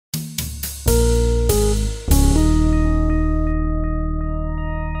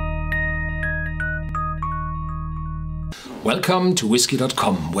Welcome to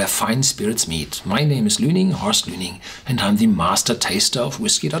Whisky.com, where fine spirits meet. My name is Lüning, Horst Lüning, and I'm the master taster of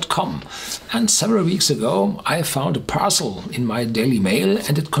Whisky.com. And several weeks ago, I found a parcel in my daily mail,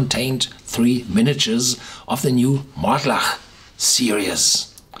 and it contained 3 miniatures of the new Mortlach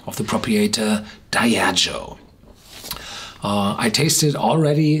series of the proprietor Diageo. I tasted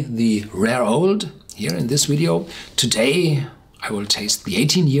already the rare old here in this video. Today I will taste the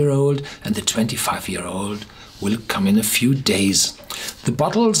 18-year-old, and the 25-year-old will come in a few days. The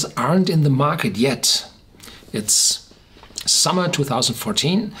bottles aren't in the market yet. It's summer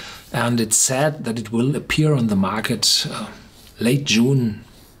 2014, and it's said that it will appear on the market late June,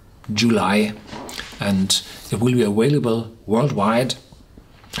 July, and it will be available worldwide.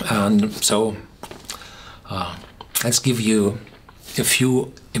 And so let's give you a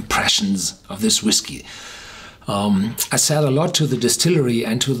few impressions of this whiskey. I said a lot to the distillery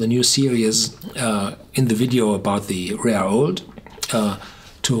and to the new series in the video about the rare old.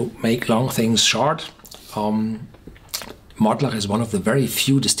 To make long things short, Mortlach is one of the very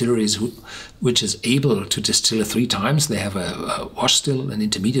few distilleries which is able to distill 3 times. They have a wash still, an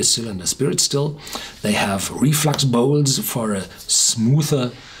intermediate still, and a spirit still. They have reflux bowls for a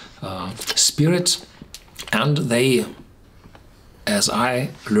smoother spirit, and they, as I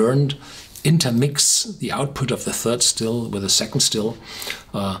learned, intermix the output of the 3rd still with the 2nd still,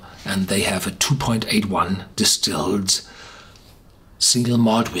 and they have a 2.81 distilled single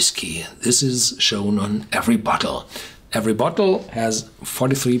malt whiskey. This is shown on every bottle. Every bottle has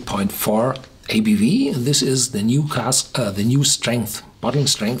 43.4 ABV. This is the new cask, the new strength, bottling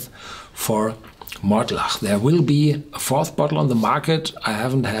strength for Mortlach. There will be a 4th bottle on the market. I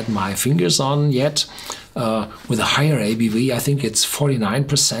haven't had my fingers on yet. With a higher ABV, I think it's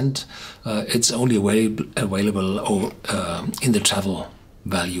 49%. It's only available in the travel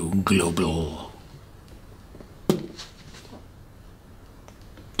value global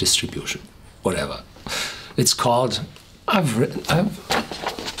distribution, whatever it's called.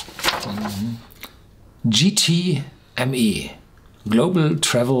 GTME, Global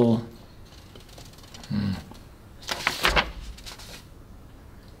Travel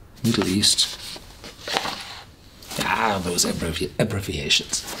Middle East. Those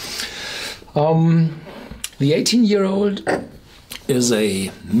abbreviations. The 18-year-old is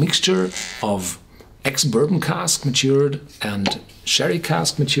a mixture of ex-bourbon cask matured and sherry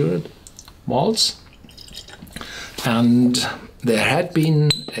cask matured malts. And there had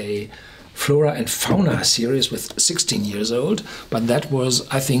been a Flora and Fauna series with 16 years old, but that was,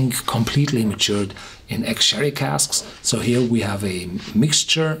 I think, completely matured in ex-sherry casks. So here we have a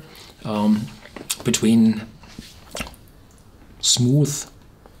mixture between smooth,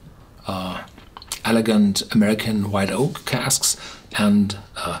 elegant American white oak casks and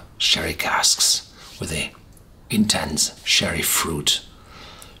sherry casks with a intense sherry fruit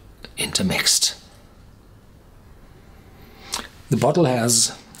intermixed. The bottle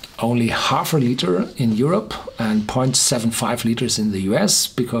has only half a liter in Europe and 0.75 liters in the US,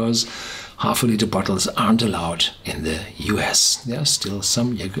 because half a liter bottles aren't allowed in the US. There are still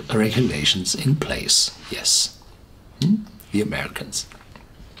some regulations in place. Yes. The Americans,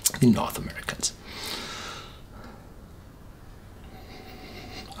 the North Americans.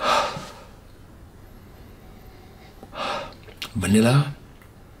 Vanilla,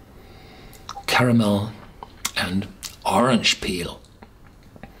 caramel, and orange peel.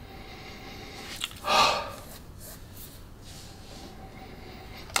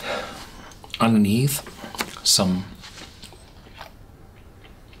 Underneath, some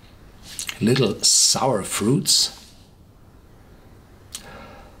little sour fruits,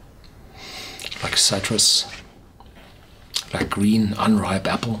 like citrus, like green unripe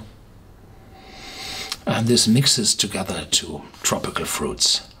apple, and this mixes together to tropical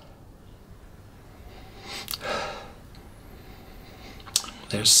fruits.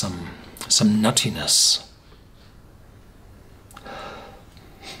 There's some nuttiness,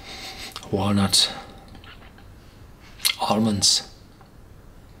 walnut, almonds,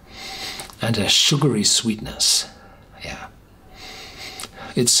 and a sugary sweetness. Yeah.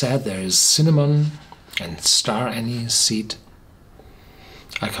 It's said there is cinnamon and star anise seed.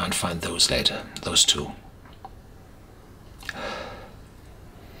 I can't find those later, those 2.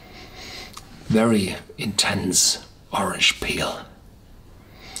 Very intense orange peel,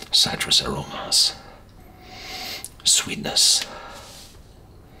 citrus aromas, sweetness,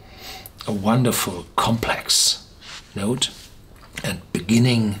 a wonderful complex note, and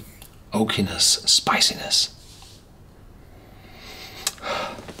beginning oakiness, spiciness.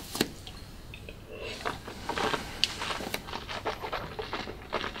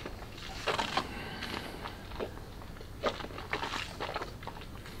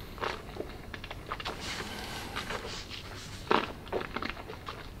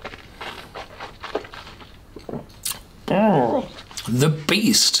 The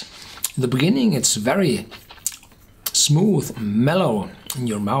beast. In the beginning it's very smooth, mellow in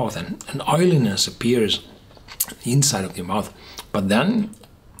your mouth, and an oiliness appears on the inside of your mouth. But then,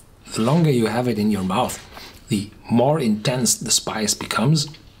 the longer you have it in your mouth, the more intense the spice becomes.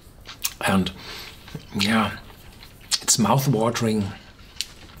 And yeah, it's mouth-watering.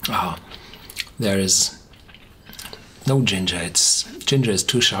 There is no ginger. Ginger is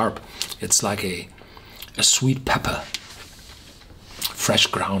too sharp. It's like a sweet pepper, fresh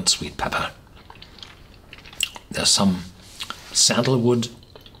ground sweet pepper. There's some sandalwood,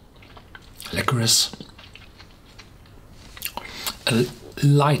 licorice. A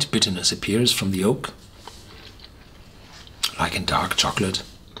light bitterness appears from the oak, like in dark chocolate.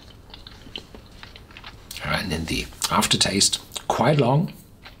 And in the aftertaste, quite long,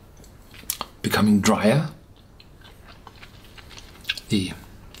 becoming drier. The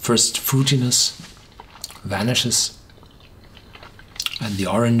first fruitiness vanishes, and the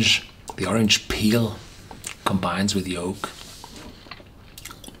orange peel combines with the oak.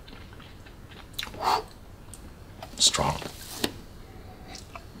 Strong.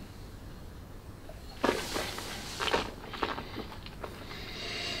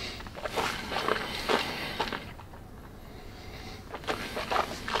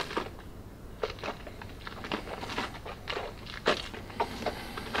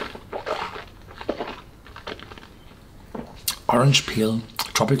 Orange peel,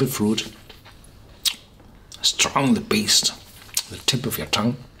 tropical fruit, strong the beast, the tip of your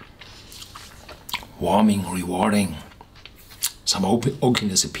tongue, warming, rewarding, some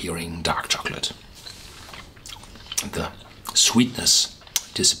oakiness appearing, dark chocolate. The sweetness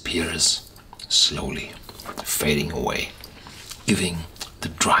disappears slowly, fading away, giving the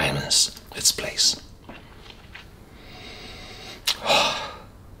dryness its place.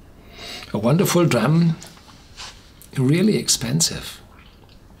 A wonderful dram. Really expensive.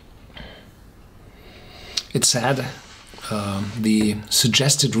 It's sad. The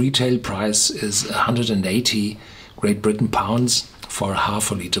suggested retail price is 180 Great Britain pounds for a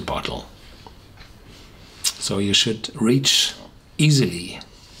half a liter bottle. So you should reach easily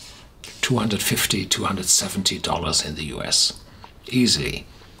 $250, $270 in the US. Easily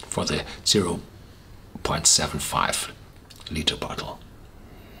for the 0.75 liter bottle.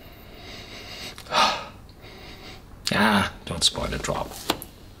 Don't spoil a drop.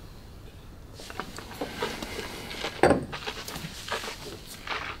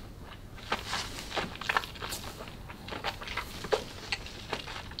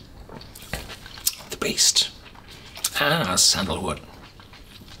 The beast. Sandalwood.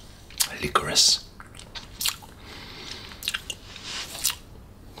 Licorice.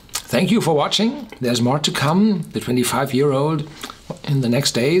 Thank you for watching. There's more to come. The 25-year-old in the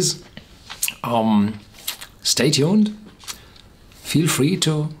next days. Stay tuned. Feel free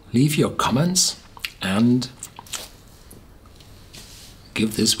to leave your comments and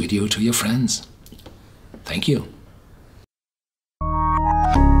give this video to your friends. Thank you.